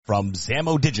From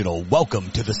Zamo Digital, welcome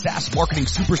to the SaaS Marketing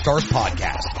Superstars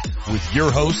podcast with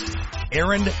your host,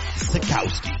 Aaron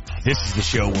Zakowski. This is the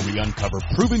show where we uncover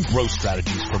proven growth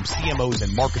strategies from CMOs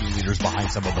and marketing leaders behind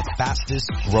some of the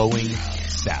fastest growing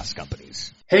SaaS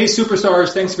companies. Hey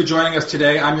superstars, thanks for joining us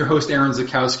today. I'm your host, Aaron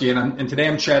Zakowski, and today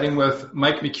I'm chatting with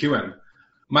Mike McEwen.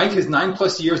 Mike has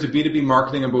 9+ years of B2B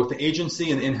marketing on both the agency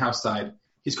and in-house side.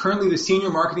 He's currently the Senior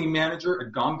Marketing Manager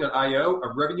at Gong.io,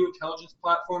 a revenue intelligence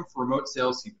platform for remote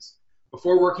sales teams.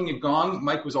 Before working at Gong,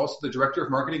 Mike was also the Director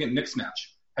of Marketing at Mixmatch.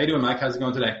 How you doing, Mike? How's it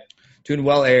going today? Doing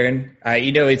well, Aaron.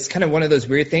 It's kind of one of those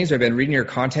weird things. I've been reading your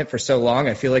content for so long.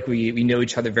 I feel like we know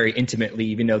each other very intimately,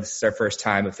 even though this is our first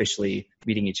time officially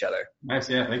meeting each other. Nice,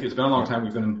 yeah. Thank you. It's been a long time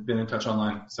we've been in touch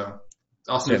online, so it's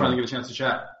awesome to finally get a chance to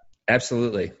chat.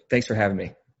 Absolutely. Thanks for having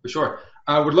me. For sure.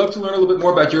 Would love to learn a little bit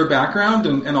more about your background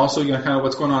and also, kind of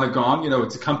what's going on at Gong.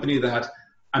 It's a company that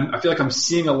I feel like I'm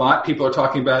seeing a lot. People are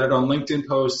talking about it on LinkedIn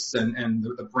posts and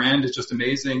the brand is just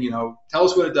amazing. Tell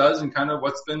us what it does and kind of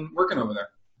what's been working over there.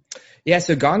 Yeah,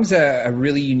 so Gong's a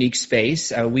really unique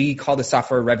space. We call the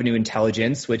software revenue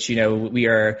intelligence, which, we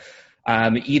are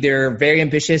either very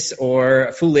ambitious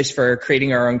or foolish for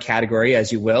creating our own category,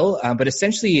 as you will. But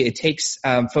essentially, it takes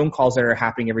phone calls that are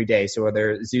happening every day. So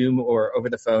whether Zoom or over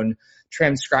the phone,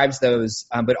 transcribes those,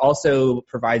 but also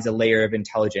provides a layer of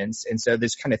intelligence. And so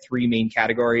there's kind of three main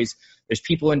categories. There's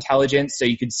people intelligence. So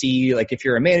you can see, like, if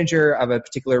you're a manager of a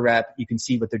particular rep, you can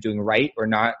see what they're doing right or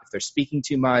not, if they're speaking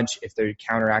too much, if they're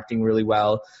counteracting really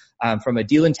well. From a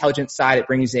deal intelligence side, it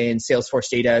brings in Salesforce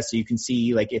data. So you can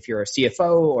see, like, if you're a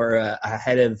CFO or a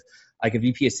head of, like, a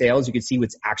VP of sales, you can see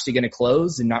what's actually going to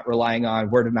close and not relying on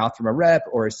word of mouth from a rep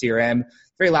or a CRM.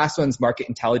 Very last one's market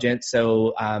intelligence.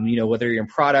 So, whether you're in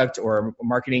product or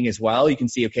marketing as well, you can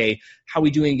see, okay, how are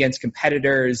we doing against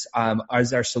competitors?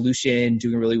 Is our solution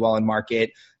doing really well in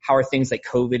market? How are things like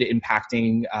COVID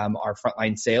impacting our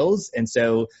frontline sales? And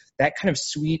so that kind of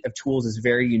suite of tools is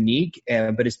very unique,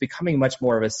 but it's becoming much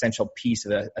more of an essential piece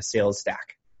of a sales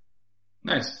stack.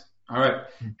 Nice. All right.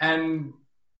 And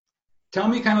tell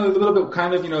me kind of a little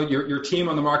bit, your team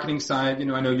on the marketing side.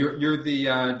 I know you're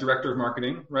the Director of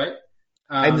Marketing, right?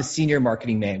 I'm the Senior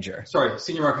Marketing Manager.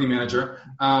 Senior Marketing Manager.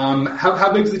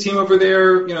 How big is the team over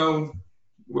there?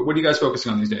 What are you guys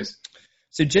focusing on these days?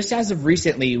 So just as of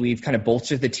recently, we've kind of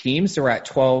bolstered the team. So we're at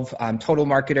 12 total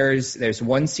marketers. There's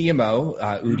one CMO,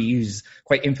 Udi, who's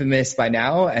quite infamous by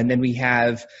now. And then we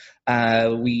have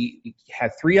 3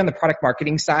 on the product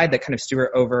marketing side that kind of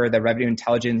steward over the revenue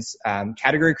intelligence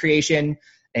category creation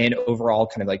and overall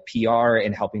kind of like PR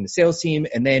and helping the sales team.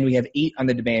 And then we have 8 on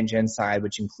the demand gen side,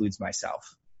 which includes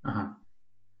myself.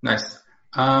 Nice.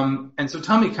 And so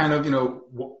tell me kind of,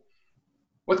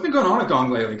 what's been going on at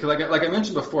Gong lately? Because like I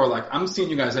mentioned before, I'm seeing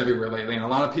you guys everywhere lately, and a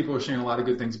lot of people are sharing a lot of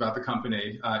good things about the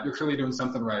company. You're clearly doing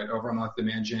something right over on the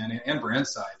demand gen and brand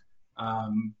side.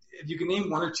 If you can name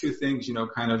 1 or 2 things,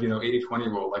 80-20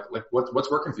 rule, like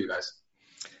what's working for you guys?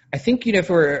 I think, if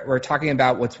we're talking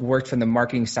about what's worked from the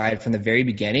marketing side from the very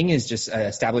beginning is just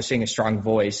establishing a strong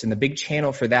voice. And the big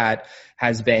channel for that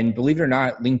has been, believe it or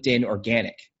not, LinkedIn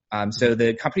organic. So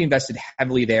the company invested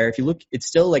heavily there. If you look, it's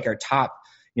still like our top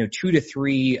 2 to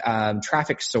 3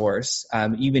 traffic source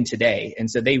even today.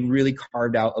 And so they really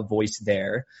carved out a voice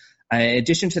there. In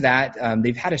addition to that,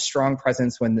 they've had a strong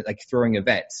presence when throwing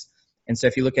events. And so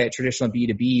if you look at traditional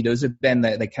B2B, those have been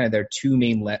kind of their 2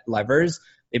 main levers.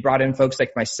 They brought in folks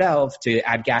like myself to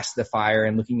add gas to the fire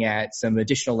and looking at some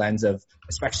additional lens of,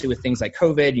 especially with things like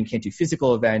COVID, you can't do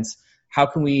physical events. How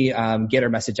can we get our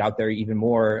message out there even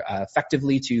more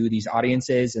effectively to these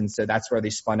audiences? And so that's where they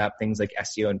spun up things like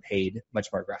SEO and paid much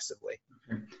more aggressively.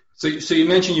 Okay. So you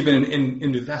mentioned you've been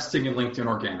investing in LinkedIn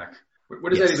organic.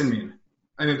 What does that even mean?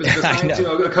 I mean, besides,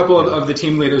 a couple of the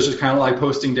team leaders just kind of like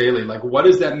posting daily. Like, what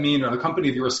does that mean on a company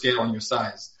of your scale and your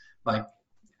size? Like,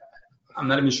 I'm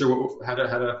not even sure how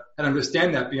to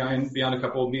understand that beyond a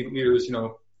couple of leaders,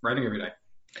 writing every day.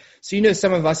 So,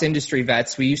 some of us industry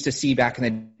vets, we used to see back in the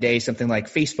day something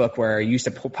like Facebook where you used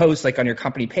to post on your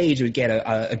company page, it would get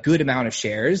a good amount of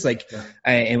shares,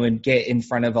 and would get in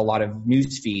front of a lot of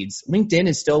news feeds. LinkedIn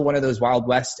is still one of those Wild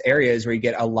West areas where you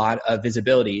get a lot of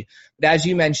visibility. But as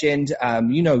you mentioned,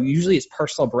 usually it's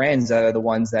personal brands that are the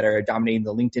ones that are dominating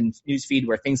the LinkedIn news feed,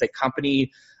 where things like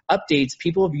company updates,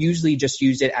 people have usually just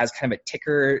used it as kind of a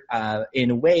ticker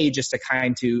in a way, just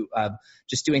to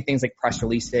just doing things like press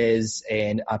releases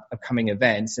and upcoming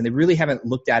events. And they really haven't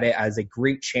looked at it as a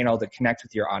great channel to connect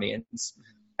with your audience.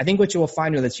 I think what you will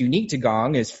find that's unique to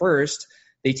Gong is, first,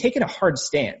 they've taken a hard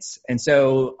stance. And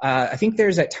so I think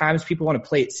there's at times people want to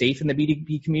play it safe in the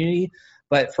B2B community,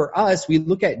 But for us, we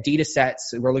look at data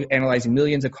sets, we're analyzing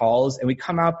millions of calls, and we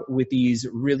come up with these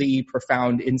really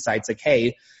profound insights like,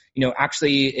 hey,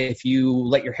 actually, if you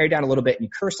let your hair down a little bit and you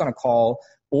curse on a call,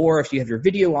 or if you have your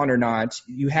video on or not,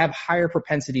 you have higher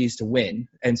propensities to win.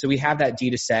 And so we have that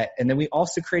data set. And then we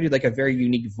also created like a very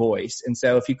unique voice. And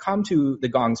so if you come to the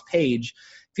Gongs page,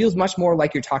 it feels much more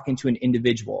like you're talking to an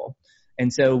individual.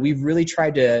 And so we've really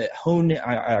tried to hone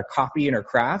our copy and our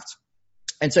craft.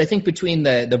 And so I think between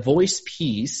the voice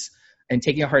piece and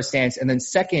taking a hard stance, and then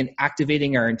second,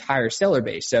 activating our entire seller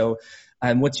base. So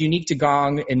what's unique to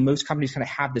Gong, and most companies kind of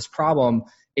have this problem,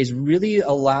 is really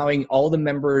allowing all the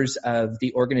members of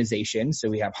the organization, so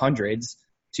we have hundreds,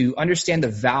 to understand the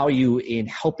value in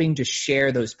helping to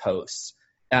share those posts,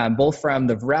 both from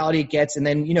the virality it gets, and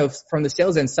then, from the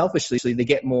sales end, selfishly, they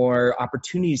get more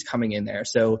opportunities coming in there.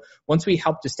 So once we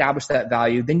helped establish that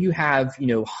value, then you have,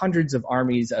 hundreds of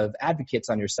armies of advocates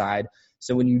on your side.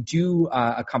 So when you do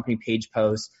a company page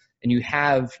post, and you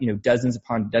have, dozens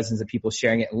upon dozens of people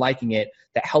sharing it and liking it,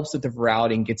 that helps with the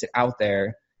virality and gets it out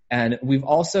there. And we've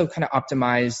also kind of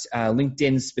optimized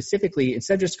LinkedIn specifically.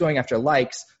 Instead of just going after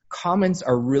likes, comments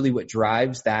are really what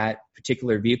drives that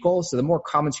particular vehicle. So the more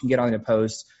comments you can get on a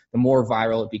post, the more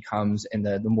viral it becomes and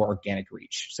the more organic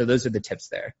reach. So those are the tips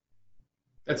there.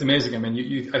 That's amazing. I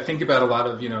mean, I think about a lot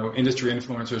of, industry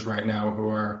influencers right now who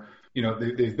are,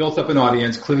 they've built up an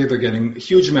audience. Clearly they're getting a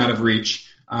huge amount of reach.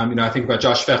 I think about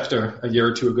Josh Fechter a year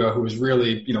or two ago, who was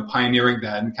really, pioneering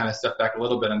that and kind of stepped back a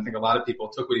little bit. And I think a lot of people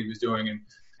took what he was doing and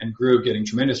grew, getting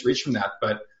tremendous reach from that.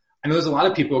 But I know there's a lot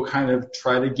of people who kind of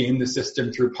try to game the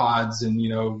system through pods and,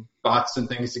 bots and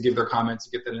things to give their comments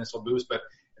to get that initial boost. But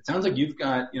it sounds like you've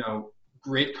got,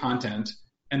 great content,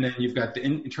 and then you've got the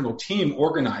internal team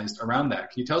organized around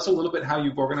that. Can you tell us a little bit how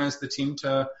you've organized the team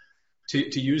to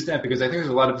use that? Because I think there's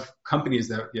a lot of companies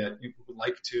that would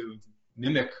like to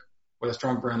mimic what a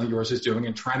strong brand like yours is doing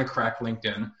and trying to crack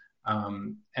LinkedIn.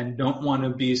 And don't want to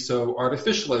be so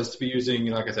artificial as to be using,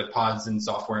 like I said, pods and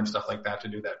software and stuff like that to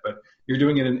do that. But you're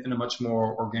doing it in a much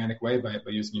more organic way by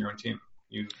using your own team.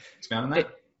 You expand on that?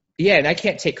 Yeah, and I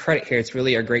can't take credit here. It's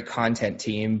really our great content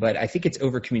team, but I think it's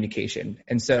over communication.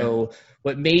 And so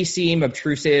what may seem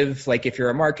obtrusive, like if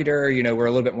you're a marketer, we're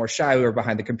a little bit more shy, we're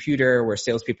behind the computer, where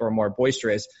salespeople are more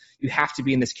boisterous. You have to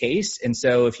be in this case. And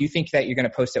so if you think that you're going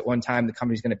to post at one time, the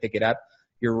company's going to pick it up,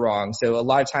 you're wrong. So a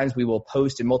lot of times we will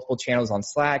post in multiple channels on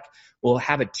Slack. We'll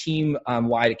have a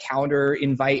team-wide calendar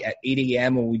invite at 8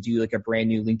 a.m. when we do like a brand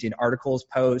new LinkedIn articles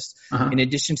post. In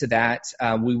addition to that,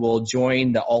 we will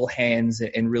join the all hands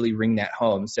and really ring that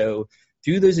home. So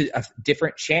through those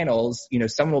different channels,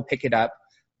 someone will pick it up.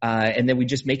 And then we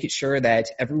just make it sure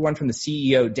that everyone from the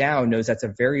CEO down knows that's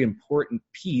a very important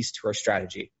piece to our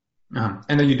strategy.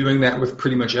 And are you doing that with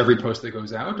pretty much every post that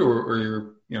goes out,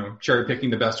 or you're cherry picking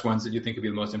the best ones that you think would be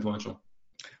the most influential?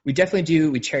 We definitely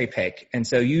do. We cherry pick. And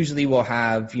so usually we'll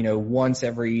have, once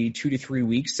every 2 to 3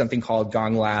 weeks, something called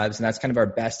Gong Labs. And that's kind of our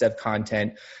best of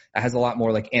content. It has a lot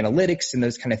more like analytics and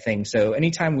those kind of things. So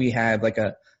anytime we have like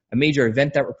a major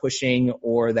event that we're pushing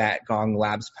or that Gong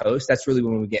Labs post, that's really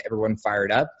when we get everyone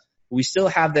fired up. We still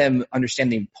have them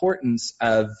understand the importance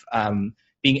of,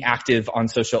 being active on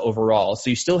social overall.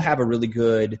 So you still have a really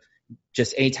good,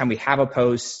 just anytime we have a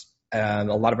post, a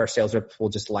lot of our sales reps will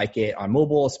just like it on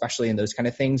mobile, especially in those kind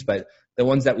of things. But the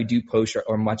ones that we do post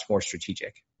are much more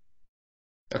strategic.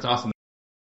 That's awesome.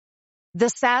 The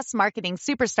SaaS Marketing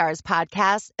Superstars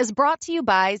podcast is brought to you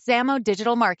by Zamo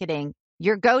Digital Marketing,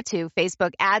 your go-to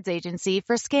Facebook ads agency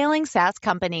for scaling SaaS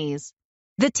companies.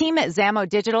 The team at Zamo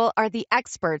Digital are the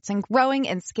experts in growing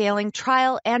and scaling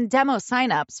trial and demo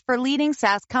signups for leading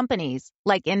SaaS companies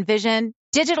like InVision,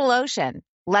 DigitalOcean,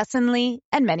 Lessonly,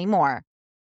 and many more.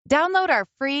 Download our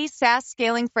free SaaS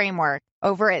scaling framework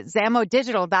over at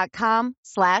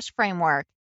zamodigital.com/framework.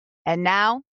 And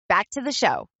now, back to the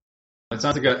show. It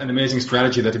sounds like an amazing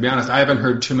strategy that, to be honest, I haven't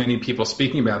heard too many people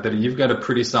speaking about that. You've got a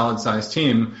pretty solid sized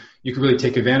team. You could really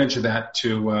take advantage of that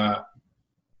to, I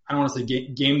don't want to say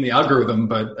game the algorithm,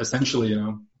 but essentially,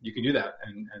 you can do that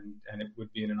and it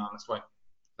would be in an honest way.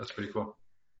 That's pretty cool.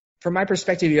 From my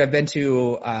perspective, I've been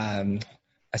to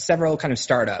several kind of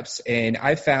startups, and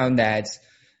I've found that,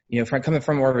 coming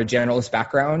from more of a generalist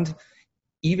background,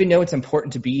 even though it's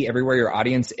important to be everywhere your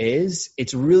audience is,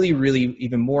 it's really, really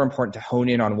even more important to hone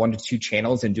in on 1 to 2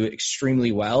 channels and do it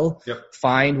extremely well. Yep.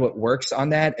 Find what works on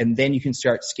that, and then you can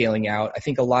start scaling out. I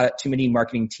think too many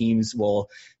marketing teams will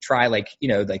try like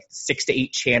 6 to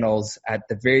 8 channels at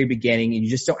the very beginning, and you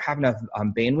just don't have enough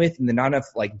bandwidth and then not enough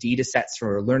like data sets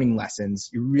for learning lessons.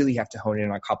 You really have to hone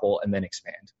in on a couple and then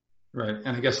expand. Right.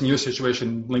 And I guess in your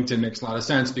situation, LinkedIn makes a lot of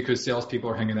sense because salespeople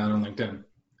are hanging out on LinkedIn.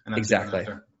 And that's exactly.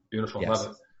 Beautiful. Yes.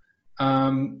 Love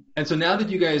it. And so now that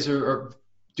you guys are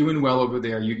doing well over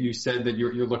there, you said that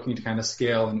you're looking to kind of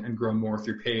scale and grow more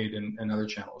through paid and other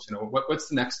channels. What's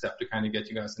the next step to kind of get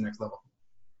you guys to the next level?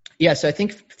 Yeah, so I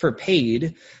think for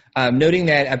paid, noting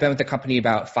that I've been with the company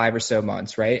about 5 or so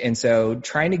months, right? And so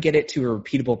trying to get it to a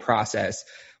repeatable process.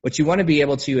 What you want to be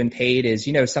able to in paid is,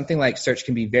 something like search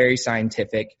can be very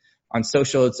scientific. On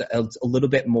social, it's a little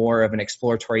bit more of an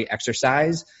exploratory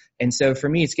exercise. And so for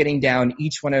me, it's getting down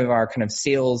each one of our kind of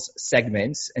sales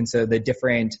segments. And so the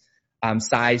different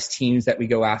size teams that we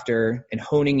go after and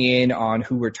honing in on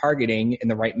who we're targeting in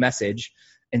the right message.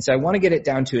 And so I want to get it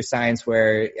down to a science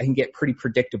where I can get pretty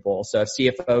predictable. So if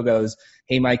CFO goes,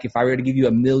 hey, Mike, if I were to give you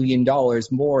 $1 million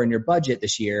more in your budget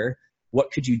this year,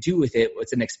 what could you do with it?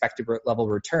 What's an expected level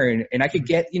return? And I could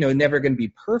get, never going to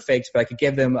be perfect, but I could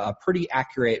give them a pretty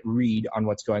accurate read on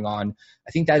what's going on.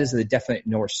 I think that is the definite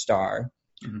North Star.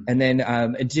 Mm-hmm. And then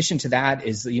in addition to that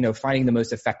is, finding the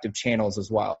most effective channels as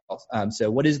well.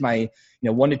 So what is my,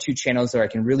 1 to 2 channels where I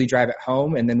can really drive it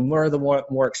home? And then what are the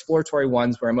more exploratory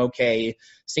ones where I'm okay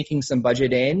sinking some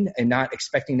budget in and not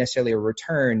expecting necessarily a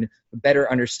return, but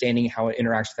better understanding how it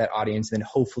interacts with that audience and then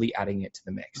hopefully adding it to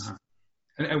the mix. Uh-huh.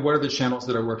 And what are the channels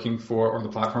that are working for, or the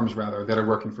platforms rather, that are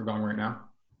working for Gong right now?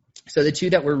 So the two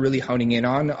that we're really honing in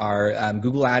on are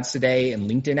Google Ads today and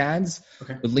LinkedIn Ads,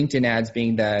 with LinkedIn Ads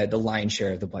being the lion's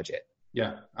share of the budget.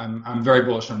 Yeah, I'm very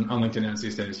bullish on LinkedIn Ads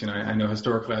these days. I know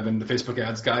historically I've been the Facebook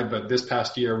Ads guy, but this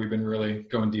past year we've been really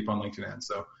going deep on LinkedIn Ads.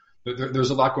 So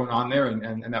there's a lot going on there,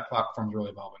 and that platform's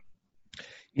really evolving.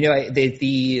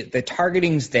 The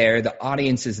targeting's there, the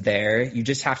audience is there. You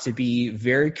just have to be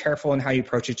very careful in how you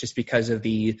approach it just because of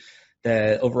the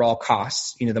overall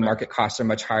costs. The market costs are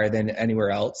much higher than anywhere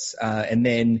else. And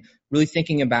then really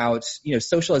thinking about,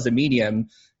 social as a medium.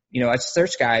 As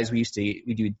search guys, we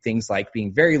do things like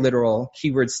being very literal,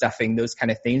 keyword stuffing, those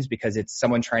kind of things, because it's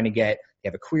someone trying to they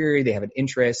have a query, they have an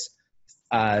interest.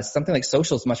 Something like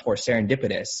social is much more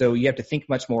serendipitous. So you have to think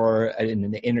much more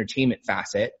in the entertainment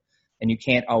facet. And you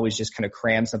can't always just kind of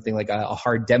cram something like a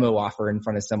hard demo offer in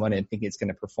front of someone and think it's going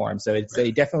to perform. So it's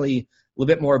definitely a little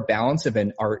bit more balance of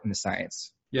an art and a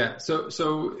science. Yeah. So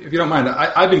if you don't mind,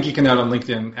 I've been geeking out on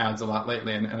LinkedIn Ads a lot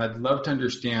lately, and I'd love to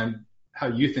understand how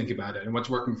you think about it and what's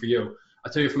working for you.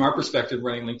 I'll tell you from our perspective,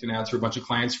 running LinkedIn Ads for a bunch of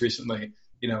clients recently,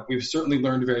 we've certainly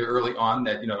learned very early on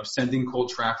that, sending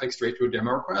cold traffic straight to a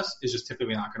demo request is just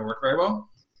typically not going to work very well.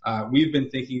 We've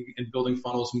been thinking and building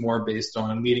funnels more based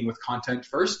on leading with content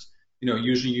first.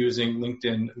 Usually using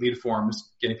LinkedIn lead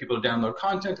forms, getting people to download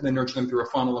content and then nurture them through a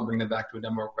funnel and bring them back to a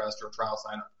demo request or a trial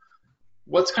sign up.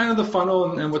 What's kind of the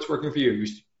funnel and what's working for you?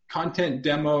 Content,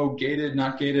 demo, gated,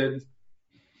 not gated?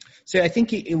 So I think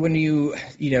when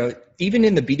even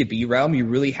in the B2B realm, you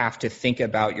really have to think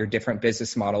about your different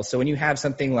business models. So when you have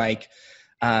something like,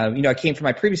 I came from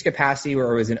my previous capacity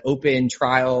where it was an open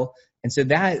trial. And so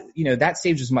that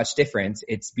stage is much different.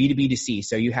 It's B2B2C.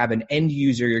 So you have an end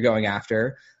user you're going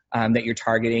after. That you're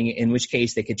targeting, in which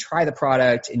case they could try the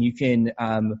product and you can,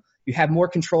 you have more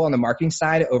control on the marketing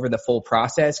side over the full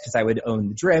process, because I would own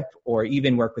the drip or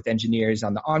even work with engineers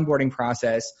on the onboarding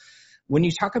process. When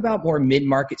you talk about more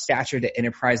mid-market stature to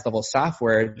enterprise level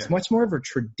software, it's much more of a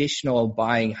traditional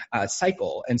buying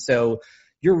cycle. And so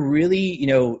you're really,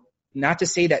 not to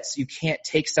say that you can't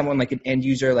take someone like an end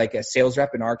user, like a sales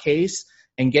rep in our case,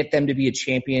 and get them to be a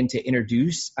champion to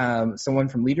introduce someone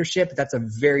from leadership. That's a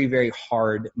very, very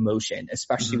hard motion,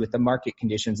 especially with the market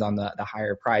conditions on the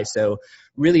higher price. So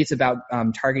really it's about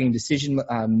targeting decision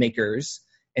makers.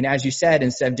 And as you said,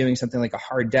 instead of doing something like a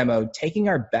hard demo, taking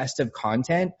our best of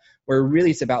content where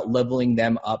really it's about leveling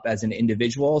them up as an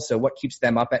individual. So what keeps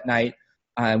them up at night?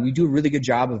 We do a really good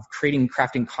job of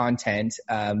crafting content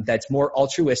that's more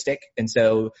altruistic. And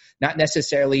so not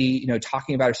necessarily,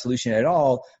 talking about a solution at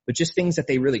all, but just things that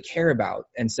they really care about.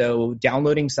 And so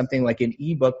downloading something like an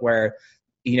ebook where,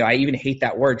 I even hate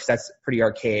that word because that's pretty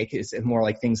archaic. It's more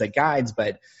like things like guides,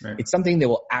 but it's something they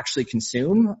will actually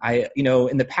consume.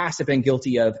 In the past, I've been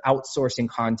guilty of outsourcing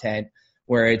content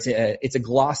where it's a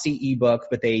glossy ebook,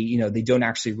 but they don't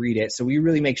actually read it. So we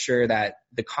really make sure that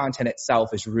the content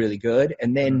itself is really good.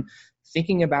 And then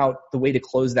thinking about the way to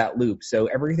close that loop. So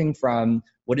everything from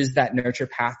what is that nurture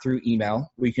path through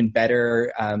email, where you can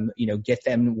better, get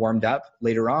them warmed up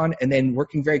later on. And then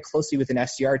working very closely with an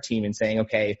SDR team and saying,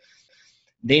 okay,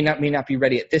 they may not be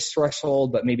ready at this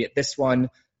threshold, but maybe at this one.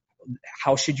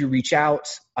 How should you reach out?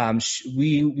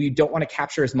 We don't want to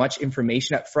capture as much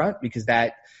information up front because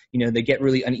that, they get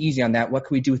really uneasy on that. What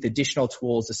can we do with additional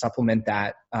tools to supplement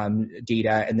that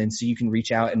data? And then so you can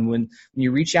reach out. And when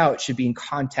you reach out, it should be in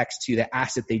context to the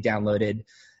asset they downloaded.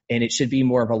 and it should be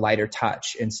more of a lighter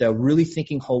touch. And so really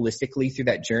thinking holistically through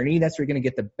that journey, that's where you're going to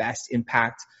get the best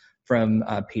impact from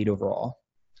paid overall.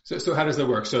 So how does that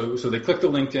work? So they click the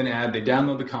LinkedIn ad, they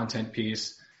download the content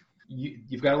piece.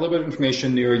 You've got a little bit of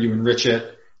information there, you enrich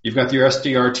it. You've got your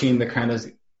SDR team that kind of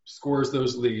scores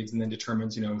those leads and then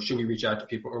determines, should we reach out to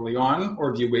people early on,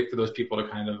 or do you wait for those people to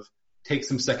kind of take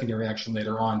some secondary action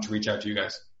later on to reach out to you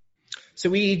guys? So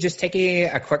we just take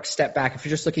a quick step back. If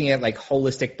you're just looking at like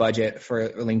holistic budget for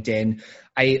LinkedIn,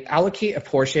 I allocate a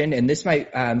portion, and this might,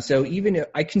 so even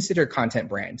I consider content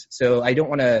brand. So I don't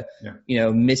want to,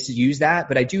 misuse that,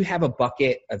 but I do have a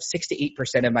bucket of 6 to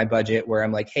 8% of my budget where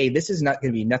I'm like, hey, this is not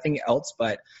going to be nothing else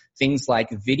but things like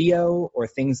video or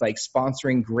things like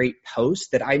sponsoring great posts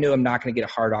that I know I'm not going to get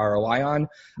a hard ROI on.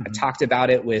 Mm-hmm. I've talked about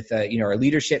it with, our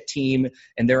leadership team,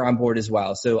 and they're on board as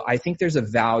well. So I think there's a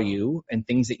value in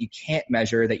things that you can't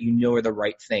measure that are the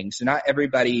right things. So not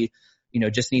everybody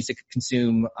just needs to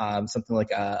consume something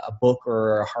like a book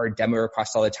or a hard demo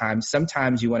request all the time.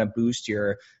 Sometimes you want to boost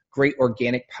your great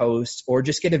organic post or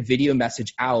just get a video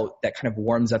message out that kind of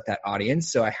warms up that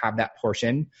audience. So I have that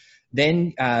portion.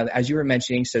 Then, as you were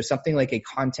mentioning, so something like a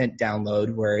content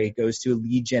download where it goes to a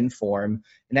lead gen form,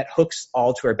 and that hooks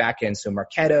all to our backend. So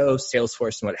Marketo,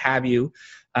 Salesforce, and what have you.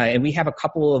 And we have a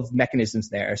couple of mechanisms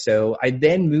there. So I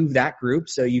then move that group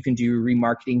so you can do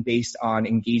remarketing based on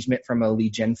engagement from a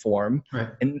lead gen form. Right.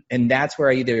 And that's where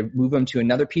I either move them to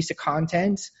another piece of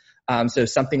content, so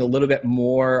something a little bit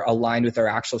more aligned with our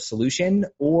actual solution,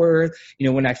 or,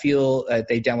 when I feel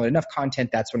they download enough content,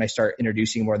 that's when I start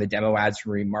introducing more of the demo ads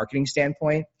from a remarketing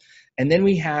standpoint. And then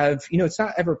we have, it's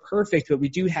not ever perfect, but we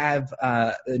do have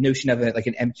a notion of it like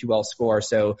an MQL score.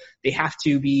 So they have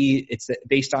to be, it's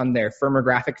based on their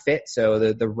firmographic fit.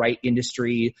 So the right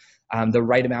industry, the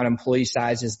right amount of employee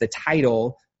size is the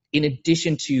title. In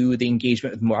addition to the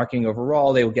engagement with marketing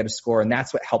overall, they will get a score, and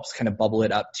that's what helps kind of bubble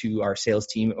it up to our sales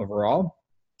team overall.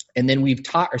 And then we've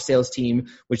taught our sales team,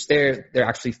 which they're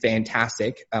actually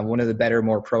fantastic, one of the better,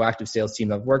 more proactive sales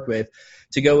team I've worked with,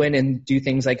 to go in and do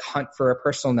things like hunt for a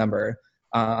personal number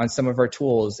on some of our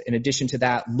tools. In addition to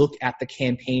that, look at the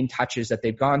campaign touches that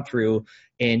they've gone through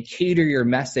and cater your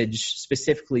message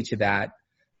specifically to that.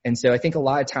 And so I think a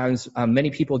lot of times, many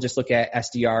people just look at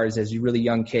SDRs as really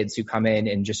young kids who come in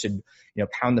and just should,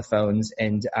 pound the phones.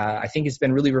 And I think it's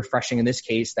been really refreshing in this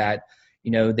case that,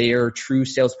 they are true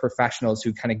sales professionals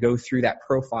who kind of go through that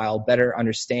profile, better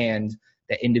understand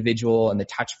the individual and the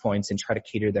touch points, and try to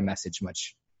cater their message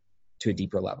much to a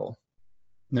deeper level.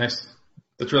 Nice.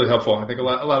 That's really helpful. I think a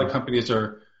lot of companies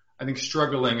are,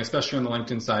 struggling, especially on the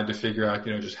LinkedIn side, to figure out,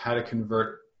 just how to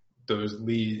convert those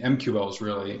lead MQLs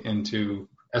really into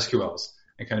SQLs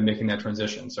and kind of making that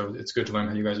transition. So it's good to learn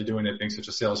how you guys are doing it, being such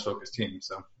a sales focused team.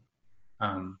 So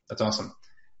that's awesome.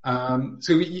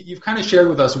 So you've kind of shared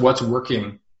with us what's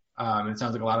working. It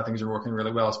sounds like a lot of things are working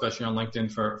really well, especially on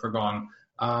LinkedIn for Gong.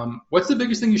 What's the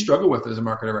biggest thing you struggle with as a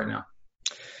marketer right now?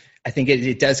 I think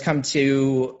it does come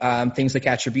to things like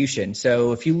attribution.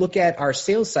 So if you look at our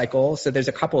sales cycle, so there's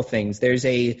a couple of things. There's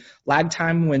a lag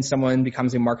time when someone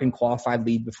becomes a marketing qualified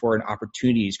lead before an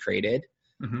opportunity is created.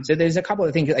 Mm-hmm. So there's a couple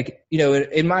of things like,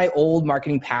 in my old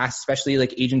marketing past, especially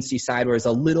like agency side where it's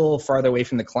a little farther away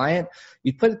from the client,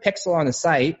 you put a pixel on the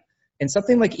site, and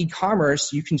something like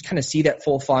e-commerce, you can kind of see that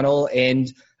full funnel.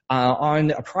 And on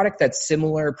a product that's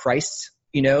similar priced,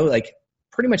 like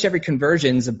pretty much every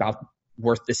conversion is about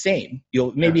worth the same.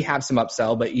 You'll maybe have some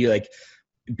upsell, but you like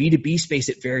B2B space,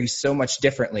 it varies so much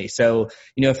differently. So,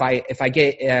 if I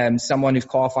get someone who's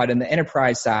qualified on the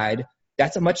enterprise side,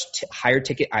 that's a much higher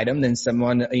ticket item than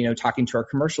someone, talking to our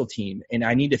commercial team. And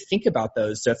I need to think about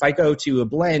those. So if I go to a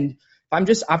blend, if I'm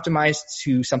just optimized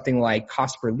to something like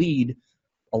cost per lead,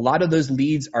 a lot of those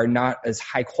leads are not as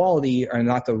high quality, are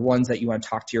not the ones that you want to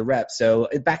talk to your rep. So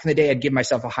back in the day, I'd give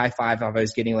myself a high five if I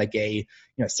was getting like a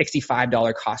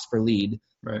 $65 cost per lead.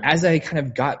 Right. As I kind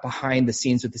of got behind the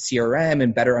scenes with the CRM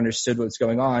and better understood what's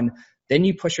going on, then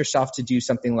you push yourself to do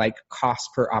something like cost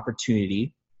per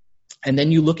opportunity. And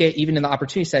then you look at, even in the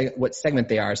opportunity what segment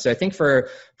they are. So I think for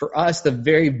us, the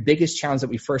very biggest challenge that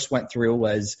we first went through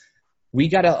was we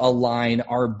got to align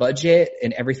our budget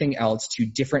and everything else to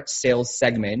different sales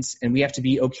segments. And we have to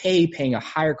be okay paying a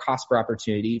higher cost per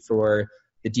opportunity for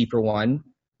the deeper one.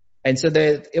 And so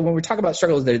when we talk about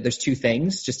struggles, there's two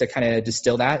things just to kind of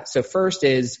distill that. So first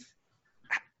is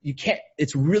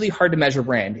it's really hard to measure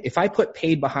brand. If I put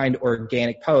paid behind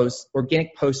organic posts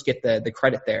get the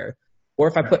credit there. Or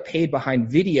if I put paid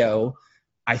behind video,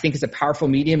 I think it's a powerful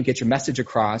medium, get your message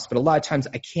across, but a lot of times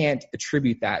I can't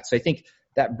attribute that. So I think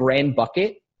that brand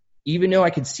bucket, even though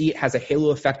I can see it has a halo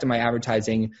effect on my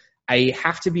advertising, I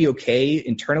have to be okay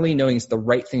internally knowing it's the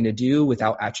right thing to do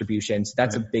without attribution. So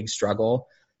that's a big struggle.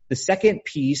 The second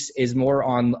piece is more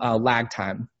on lag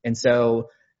time. And so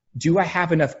do I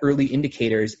have enough early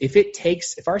indicators?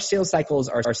 If our sales cycles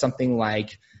are something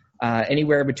like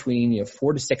anywhere between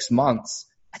 4 to 6 months,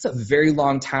 that's a very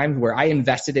long time where I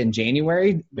invested in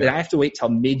January, but I have to wait till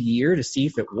mid-year to see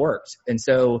if it worked. And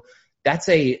so that's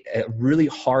a really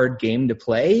hard game to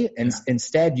play. And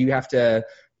instead you have to,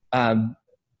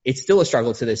 it's still a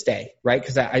struggle to this day, right?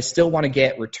 Because I still want to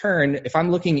get return. If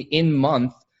I'm looking in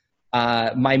month,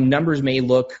 my numbers may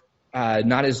look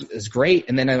not as great.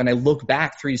 And then when I look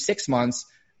back 3 to 6 months,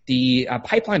 the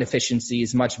pipeline efficiency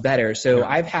is much better. So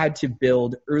I've had to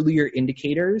build earlier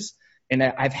indicators. And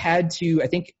I've had to, I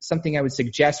think something I would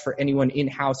suggest for anyone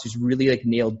in-house who's really like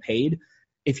nailed paid,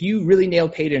 if you really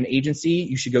nailed paid in an agency,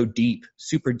 you should go deep,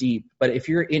 super deep. But if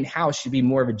you're in-house, you should be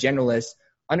more of a generalist,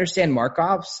 understand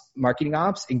marketing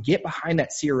ops, and get behind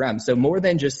that CRM. So more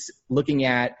than just looking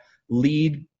at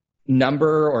lead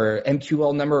number or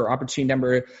MQL number or opportunity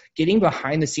number, getting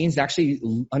behind the scenes and actually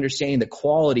understanding the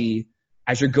quality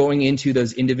as you're going into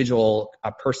those individual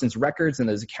person's records and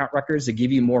those account records to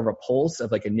give you more of a pulse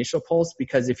of like initial pulse.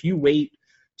 Because if you wait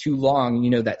too long,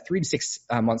 that 3 to 6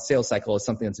 month sales cycle is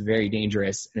something that's very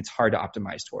dangerous and it's hard to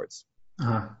optimize towards.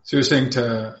 So you're saying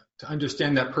to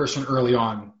understand that person early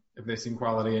on, if they seem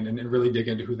quality, and really dig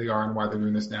into who they are and why they're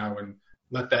doing this now, and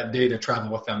let that data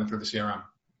travel with them through the CRM.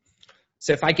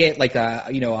 So if I get like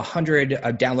 100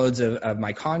 downloads of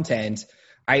my content,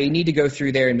 I need to go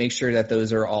through there and make sure that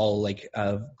those are all like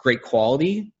of great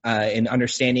quality, and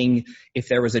understanding if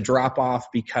there was a drop off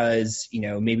because,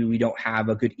 maybe we don't have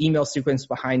a good email sequence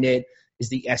behind it. Is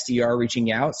the SDR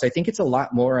reaching out? So I think it's a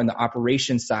lot more on the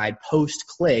operations side post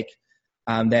click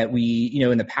that we,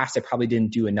 in the past, I probably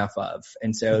didn't do enough of.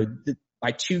 And so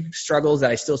my two struggles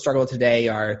that I still struggle today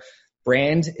are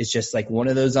brand is just like one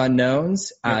of those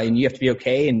unknowns, and you have to be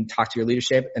okay and talk to your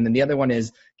leadership. And then the other one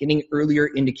is getting earlier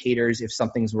indicators if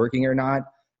something's working or not,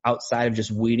 outside of just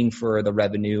waiting for the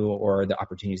revenue or the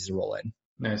opportunities to roll in.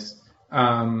 Nice.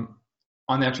 On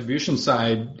the attribution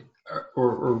side,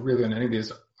 or really on any of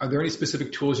these, are there any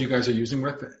specific tools you guys are using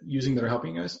that are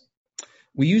helping you guys?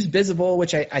 We use Visible,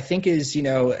 which I think is,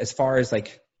 as far as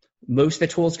like most of the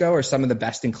tools go, are some of the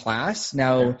best in class.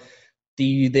 Now,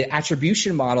 the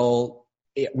attribution model,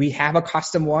 we have a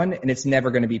custom one and it's never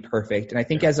going to be perfect. And I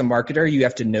think as a marketer, you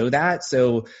have to know that.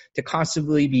 So to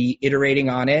constantly be iterating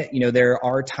on it, there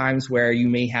are times where you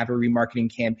may have a remarketing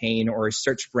campaign or a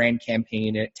search brand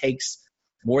campaign, and it takes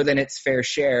more than its fair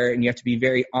share. And you have to be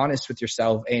very honest with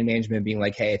yourself and management, being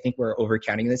like, hey, I think we're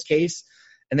overcounting in this case.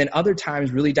 And then other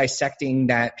times really dissecting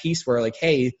that piece where like,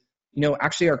 hey,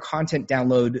 actually our content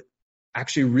download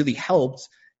actually really helped.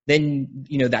 Then,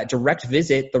 that direct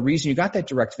visit, the reason you got that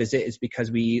direct visit is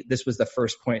because this was the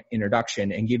first point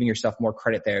introduction, and giving yourself more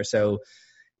credit there. So,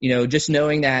 just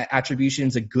knowing that attribution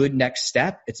is a good next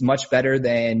step. It's much better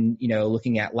than,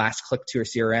 looking at last click to your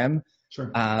CRM,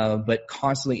 sure. But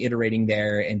constantly iterating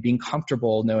there and being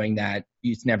comfortable knowing that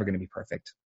it's never going to be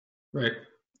perfect. Right.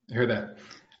 I hear that.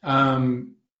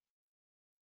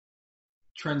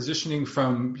 Transitioning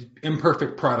from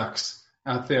imperfect products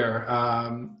out there,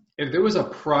 if there was a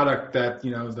product that,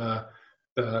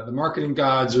 the marketing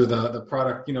gods or the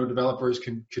product, developers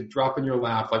could drop in your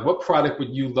lap, like what product would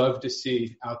you love to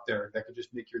see out there that could just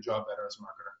make your job better as a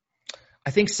marketer? I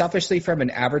think selfishly from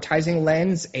an advertising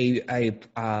lens, a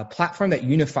platform that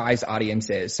unifies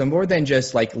audiences. So more than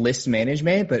just like list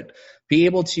management, but be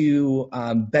able to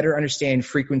better understand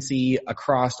frequency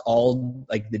across all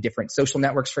like the different social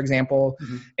networks, for example,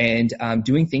 and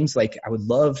doing things like I would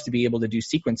love to be able to do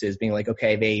sequences, being like,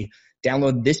 okay, they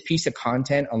download this piece of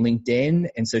content on LinkedIn,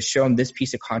 and so show them this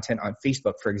piece of content on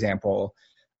Facebook, for example.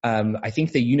 I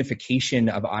think the unification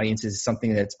of audiences is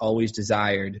something that's always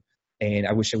desired. And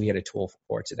I wish that we had a tool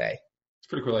for today. It's a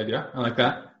pretty cool idea. I like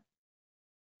that.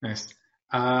 Nice.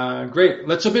 Great.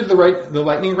 Let's jump into the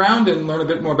lightning round and learn a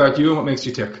bit more about you and what makes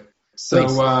you tick.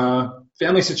 So,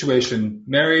 family situation,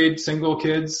 married, single,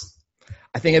 kids?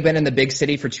 I think I've been in the big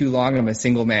city for too long and I'm a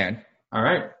single man. All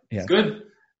right. Yeah. Good.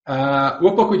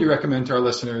 What book would you recommend to our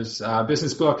listeners?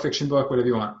 Business book, fiction book, whatever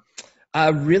you want.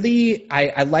 Really,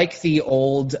 I like the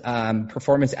old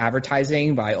Performance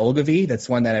Advertising by Ogilvy. That's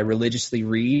one that I religiously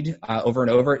read over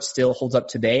and over. It still holds up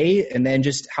today. And then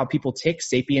just How People Tick,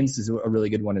 Sapiens is a really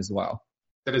good one as well.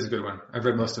 That is a good one. I've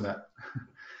read most of that.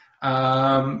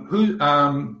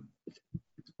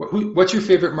 What's your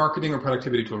favorite marketing or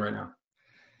productivity tool right now?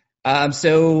 I'm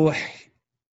still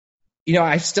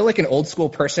like an old school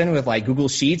person with like Google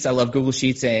Sheets. I love Google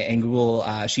Sheets and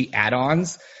Google Sheet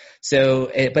add-ons.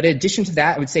 So, but in addition to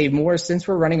that, I would say more since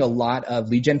we're running a lot of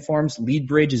lead gen forms,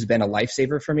 LeadBridge has been a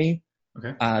lifesaver for me.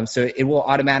 Okay. So it will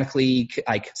automatically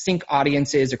like sync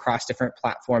audiences across different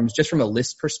platforms just from a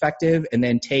list perspective, and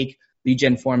then take lead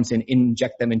gen forms and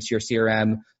inject them into your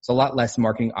CRM. So a lot less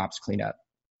marketing ops cleanup.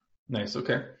 Nice.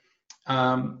 Okay.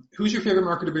 Who's your favorite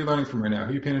marketer you're learning from right now?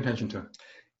 Who are you paying attention to?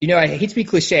 You know, I hate to be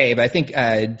cliche, but I think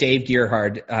Dave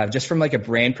Gerhard, just from like a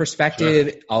brand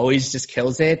perspective, always just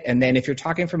kills it. And then if you're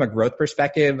talking from a growth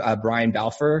perspective, Brian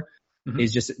Balfour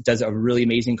does a really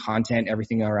amazing content,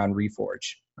 everything around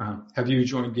Reforge. Have you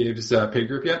joined Dave's paid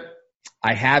group yet?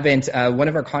 I haven't. One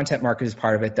of our content marketers is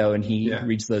part of it though, and he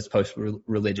reads those posts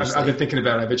religiously. I've been thinking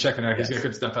about it. I've been checking it out. Yes. He's got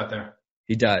good stuff out there.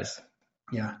 He does.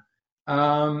 Yeah.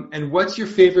 And what's your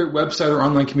favorite website or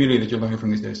online community that you're learning from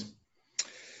these days?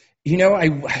 You know,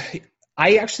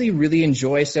 I actually really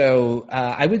enjoy,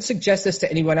 I would suggest this to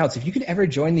anyone else. If you could ever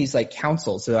join these like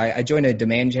councils. So I joined a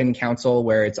demand gen council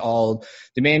where it's all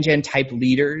demand gen type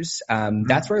leaders.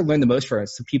 That's where I learned the most from it.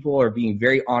 So people are being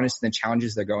very honest in the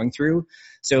challenges they're going through.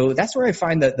 So that's where I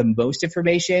find the most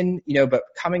information, you know, but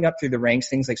coming up through the ranks,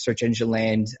 things like Search Engine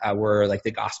Land were like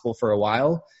the gospel for a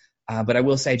while. But I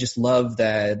will say I just love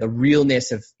the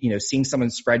realness of, you know, seeing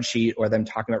someone's spreadsheet or them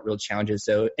talking about real challenges.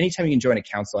 So anytime you can join a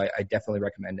council, I definitely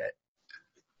recommend it.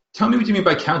 Tell me what you mean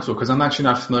by council, because I'm actually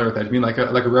not familiar with that. You mean like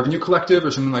a revenue collective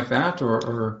or something like that,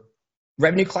 or?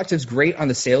 Revenue collective is great on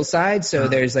the sales side. So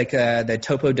there's like the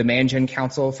Topo Demand Gen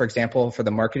Council, for example, for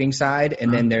the marketing side.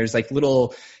 And then there's like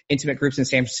little intimate groups in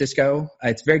San Francisco.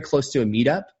 It's very close to a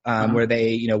meetup where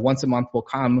they, you know, once a month we'll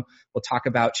talk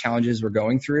about challenges we're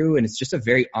going through. And it's just a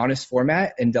very honest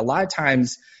format. And a lot of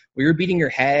times when you're beating your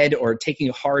head or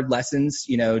taking hard lessons,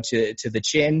 you know, to the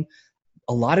chin,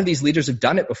 a lot of these leaders have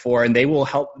done it before, and they will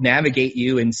help navigate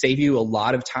you and save you a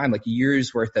lot of time, like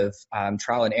years worth of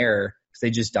trial and error, because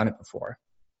they've just done it before.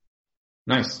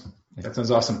 Nice. That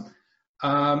sounds awesome.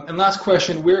 And last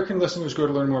question, where can listeners go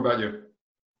to learn more about you?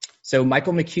 So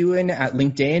Michael McEwen at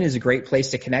LinkedIn is a great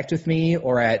place to connect with me,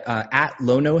 or at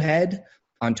Lonohead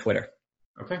on Twitter.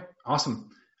 Okay, awesome.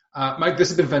 Mike, this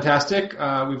has been fantastic.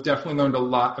 We've definitely learned a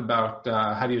lot about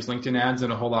how to use LinkedIn ads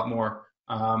and a whole lot more.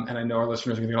 And I know our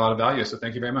listeners are going to get a lot of value, so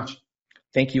thank you very much.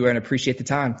 Thank you, and appreciate the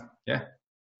time. Yeah.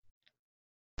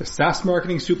 The SaaS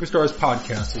Marketing Superstars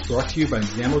podcast is brought to you by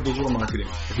Zamo Digital Marketing.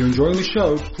 If you're enjoying the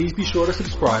show, please be sure to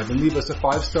subscribe and leave us a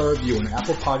 5-star review on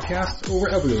Apple Podcasts or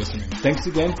wherever you're listening. Thanks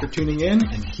again for tuning in,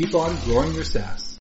 and keep on growing your SaaS.